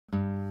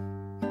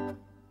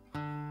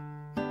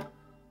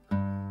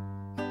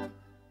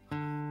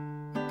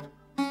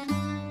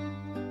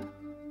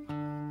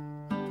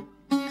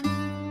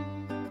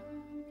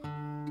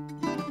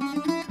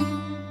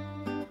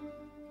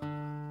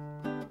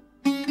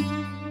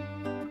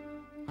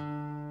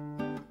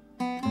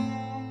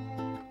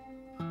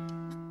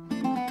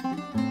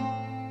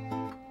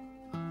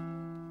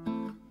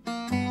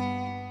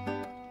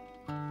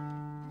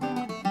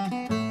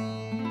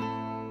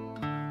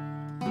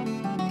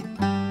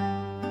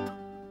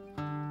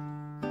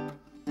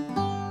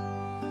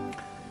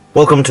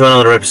Welcome to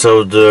another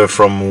episode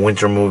from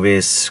Winter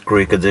Movies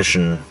Greek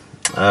Edition.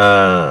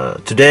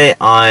 Today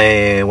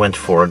I went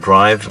for a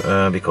drive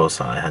because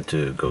I had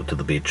to go to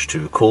the beach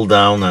to cool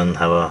down and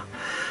have a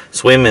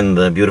swim in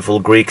the beautiful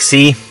Greek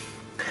Sea.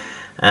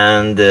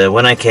 And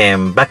when I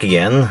came back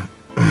again,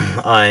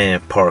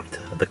 I parked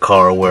the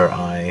car where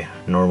I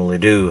normally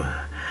do,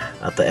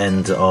 at the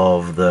end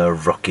of the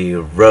rocky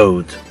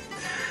road.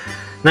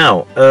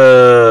 Now,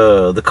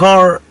 the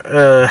car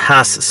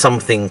has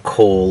something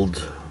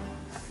called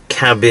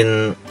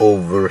cabin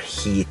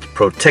overheat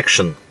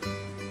protection,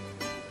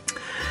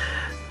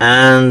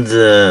 and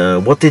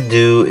what they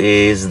do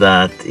is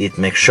that it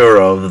makes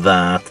sure of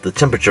that the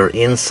temperature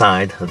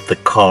inside the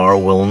car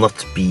will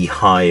not be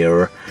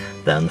higher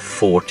than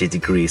 40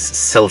 degrees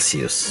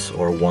Celsius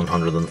or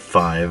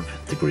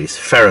 105 degrees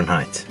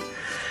Fahrenheit.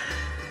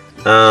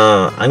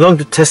 I'm going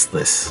to test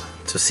this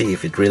to see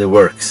if it really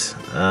works.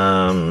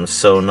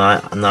 So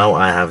now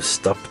I have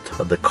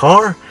stopped the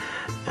car,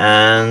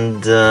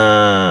 and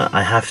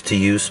I have to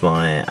use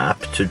my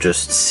app to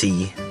just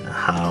see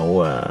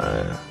how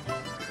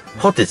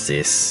hot it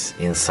is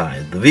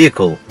inside the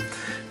vehicle,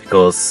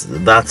 because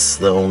that's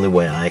the only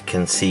way I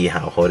can see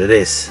how hot it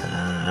is.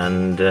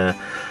 And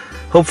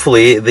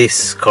hopefully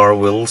this car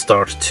will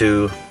start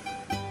to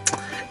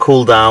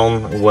cool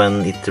down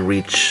when it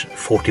reaches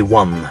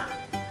 41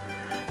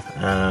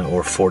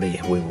 or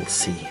 40, we will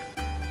see.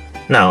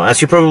 Now,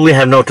 as you probably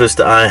have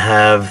noticed, I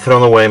have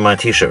thrown away my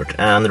t-shirt,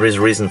 and there is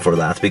a reason for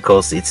that,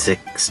 because it's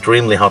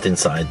extremely hot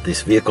inside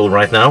this vehicle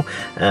right now,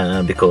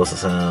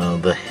 because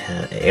the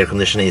air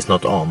conditioning is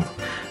not on.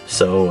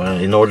 So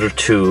in order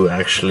to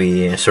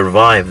actually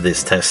survive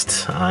this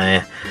test,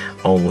 I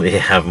only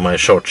have my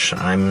shorts.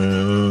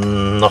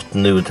 I'm not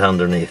nude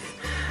underneath.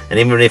 And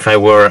even if I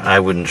were, I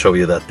wouldn't show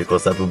you that,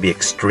 because that would be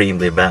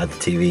extremely bad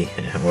TV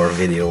or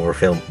video or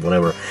film,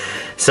 whatever.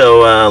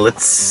 So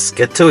let's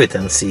get to it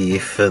and see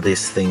if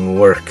this thing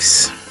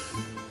works.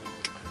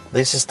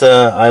 This is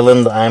the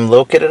island I'm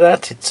located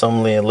at. It's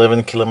only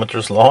 11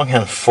 kilometers long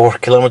and 4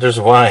 kilometers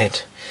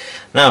wide.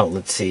 Now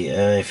let's see,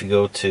 if you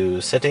go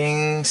to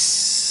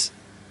settings,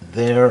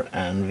 there,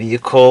 and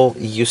vehicle,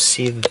 you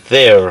see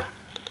there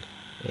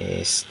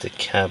is the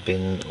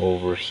cabin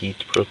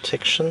overheat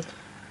protection.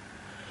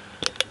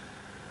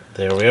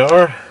 There we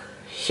are,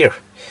 here,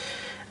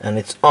 and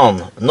it's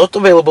on. Not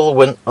available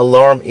when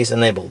alarm is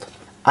enabled.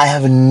 I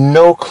have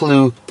no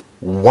clue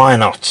why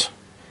not,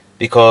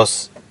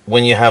 because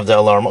when you have the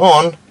alarm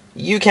on,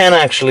 you can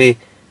actually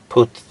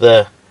put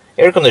the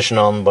air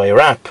conditioner on by your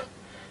app.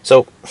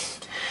 So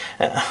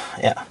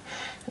yeah,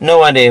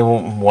 no idea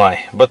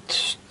why,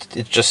 but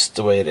it's just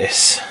the way it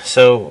is.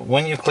 So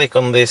when you click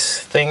on this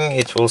thing,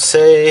 it will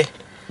say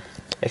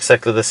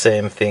exactly the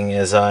same thing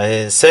as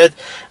I said,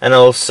 and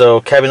also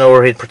cabin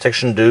overheat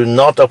protection do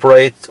not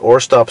operate or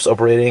stops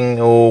operating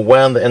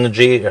when the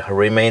energy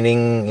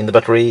remaining in the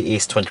battery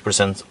is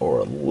 20%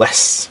 or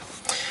less.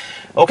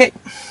 Okay,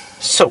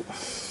 so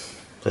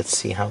let's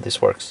see how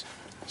this works.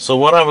 So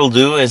what I will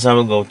do is I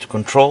will go to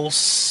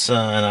controls,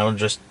 and I will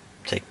just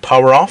take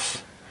power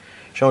off.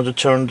 Show to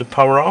turn the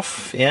power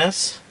off,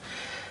 yes,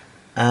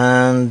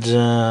 and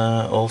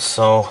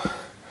also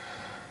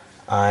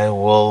I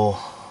will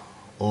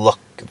lock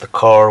the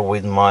car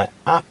with my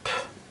app.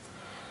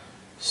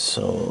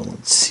 So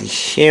let's see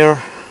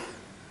here,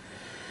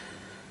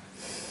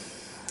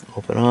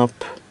 open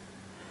up,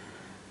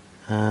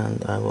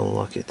 and I will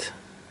lock it.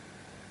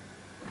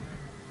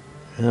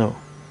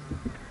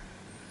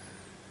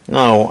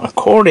 Now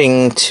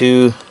according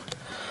to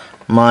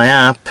my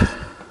app,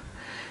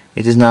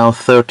 it is now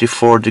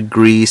 34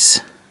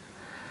 degrees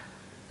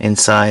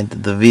inside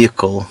the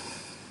vehicle,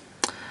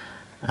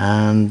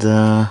 and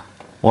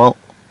well,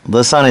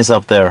 the sun is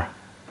up there,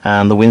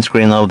 and the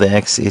windscreen of the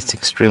X is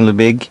extremely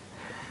big,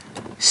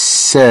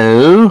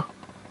 so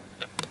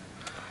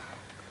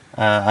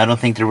I don't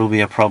think there will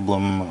be a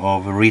problem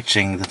of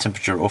reaching the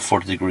temperature of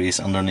 40 degrees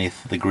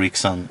underneath the Greek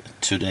sun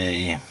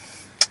today.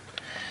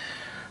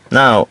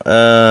 Now,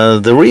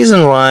 the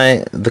reason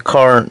why the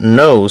car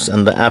knows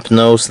and the app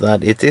knows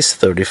that it is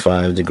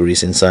 35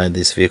 degrees inside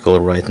this vehicle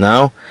right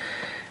now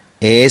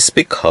is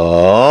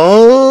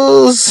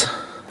because,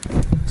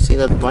 see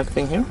that black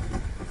thing here?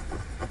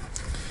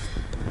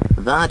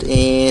 That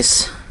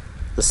is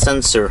the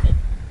sensor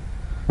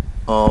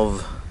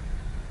of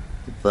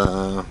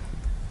the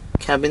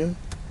cabin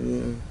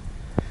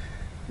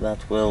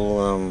that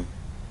will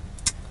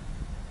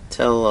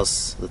tell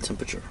us the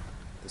temperature.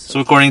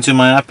 So according to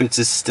my app, it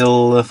is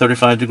still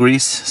 35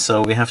 degrees,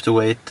 so we have to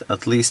wait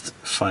at least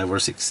 5 or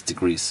 6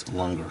 degrees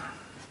longer.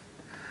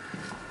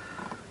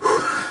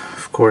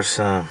 Of course,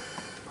 I'm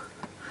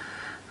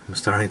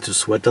starting to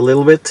sweat a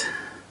little bit.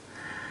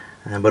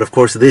 But of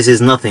course this is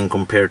nothing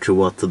compared to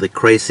what the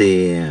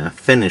crazy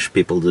Finnish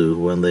people do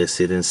when they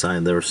sit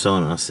inside their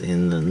saunas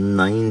in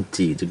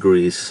 90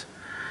 degrees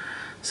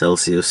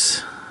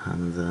Celsius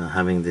and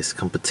having this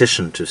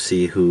competition to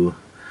see who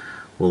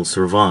will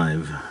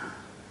survive.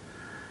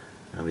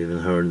 I've even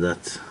heard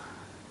that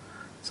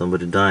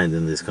somebody died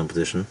in this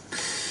competition.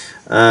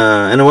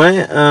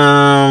 Anyway,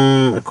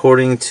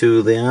 according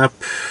to the app,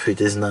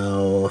 it is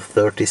now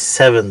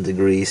 37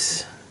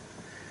 degrees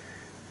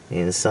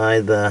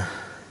inside the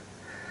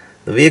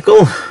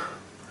vehicle.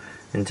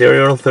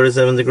 Interior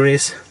 37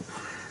 degrees.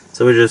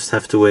 So we just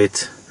have to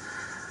wait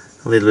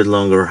a little bit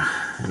longer,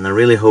 and I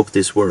really hope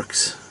this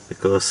works,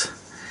 because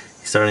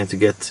it's starting to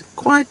get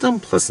quite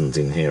unpleasant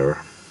in here.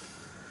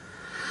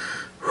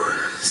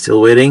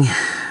 Still waiting.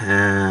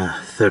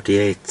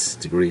 38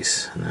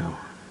 degrees now.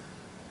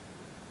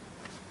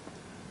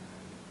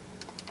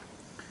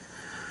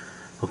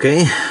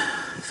 Okay,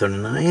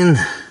 39,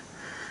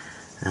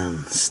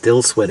 and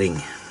still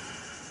sweating.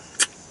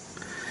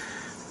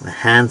 My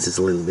hands is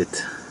a little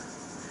bit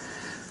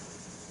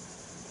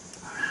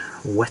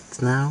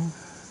wet now,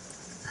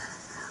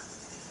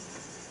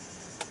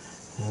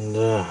 and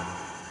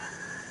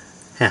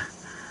yeah,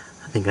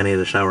 I think I need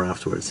a shower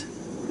afterwards.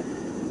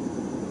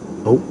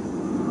 Oh,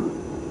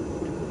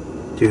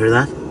 do you hear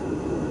that?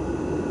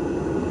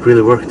 It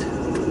really worked.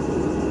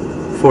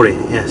 40,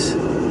 yes.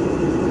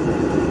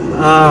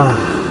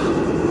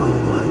 Oh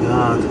my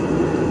god,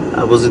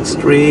 that was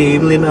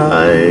extremely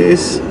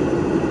nice.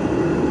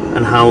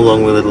 And how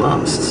long will it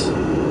last?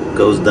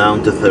 Goes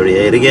down to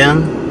 38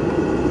 again.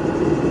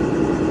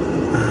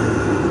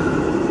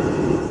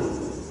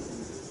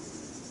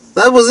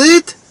 That was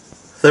it?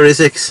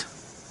 36.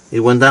 It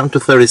went down to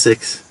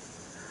 36.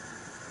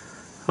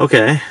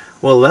 Okay,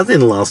 well that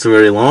didn't last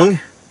very long.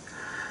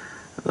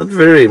 Not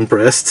very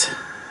impressed.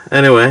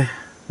 Anyway,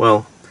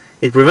 well,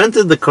 it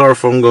prevented the car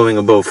from going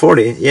above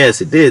 40. Yes,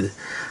 it did.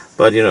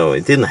 But, you know,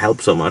 it didn't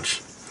help so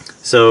much.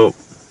 So,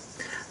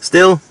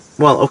 still,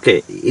 well,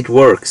 okay, it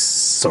works,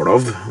 sort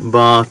of.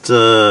 But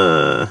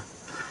I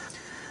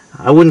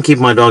wouldn't keep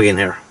my dog in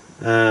here.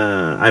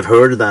 I've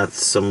heard that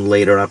some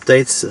later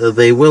updates,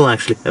 they will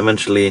actually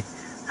eventually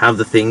have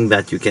the thing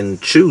that you can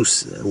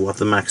choose what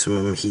the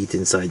maximum heat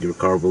inside your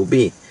car will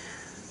be.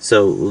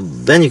 So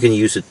then you can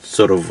use it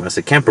sort of as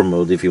a camper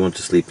mode if you want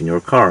to sleep in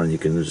your car, and you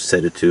can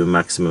set it to a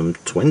maximum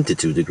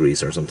 22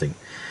 degrees or something.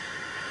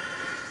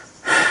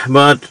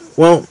 But,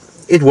 well,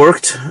 it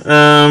worked.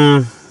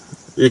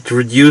 It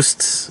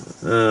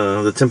reduced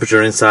the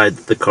temperature inside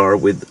the car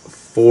with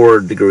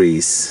 4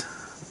 degrees.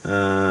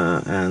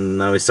 And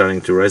now it's starting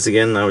to rise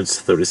again. Now it's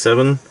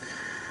 37.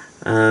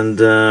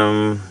 And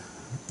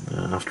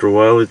after a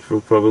while it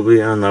will probably,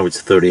 now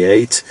it's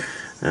 38.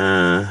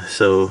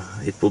 So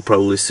it will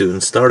probably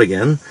soon start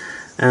again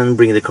and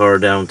bring the car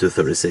down to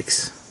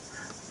 36.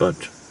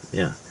 But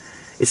yeah,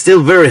 it's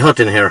still very hot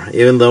in here.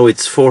 Even though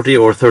it's 40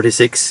 or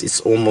 36, it's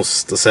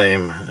almost the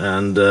same,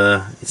 and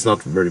it's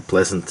not very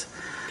pleasant.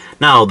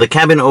 Now, the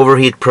cabin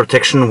overheat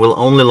protection will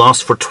only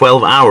last for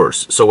 12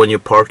 hours. So when you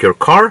park your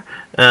car,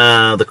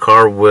 the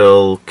car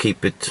will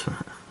keep it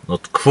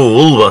not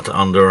cool, but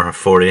under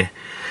 40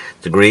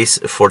 degrees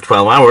for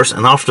 12 hours,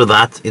 and after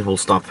that it will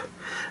stop.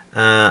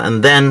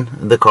 And then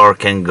the car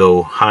can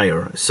go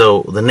higher.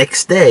 So the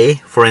next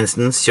day, for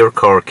instance, your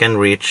car can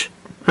reach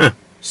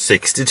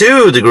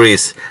 62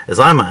 degrees, as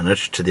I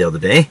managed the other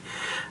day.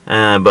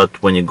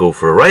 But when you go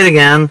for a ride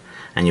again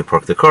and you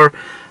park the car,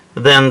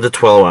 then the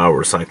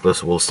 12-hour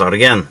cyclus will start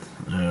again.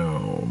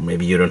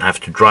 Maybe you don't have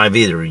to drive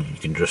either. You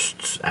can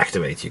just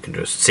activate. You can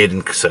just sit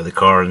inside the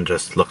car and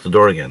just lock the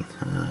door again.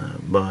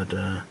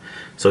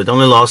 So it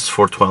only lasts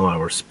for 12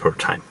 hours per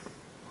time.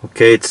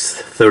 Okay, it's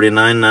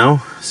 39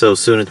 now, so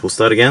soon it will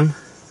start again,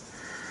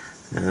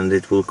 and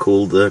it will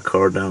cool the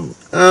car down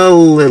a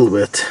little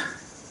bit.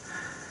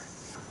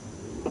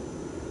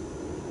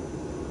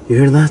 You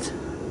hear that?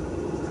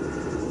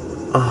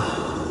 Oh.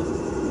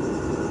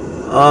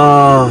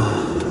 Oh.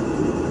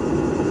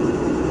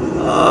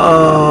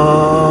 Oh.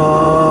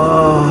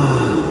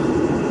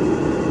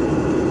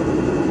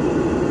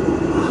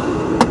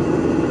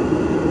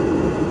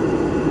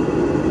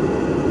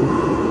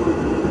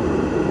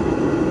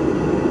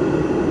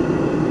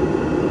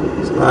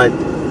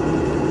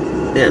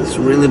 Yeah, it's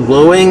really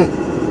blowing.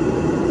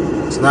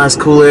 It's nice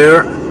cool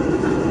air.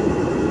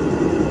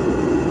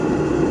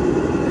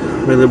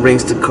 Really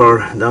brings the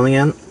car down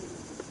again.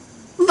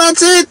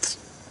 That's it!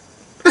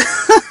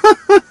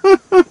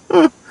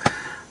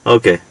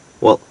 Okay,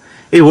 well,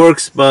 it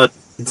works, but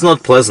it's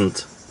not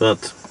pleasant.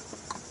 But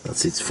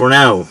that's it for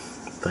now.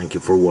 Thank you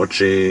for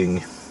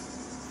watching.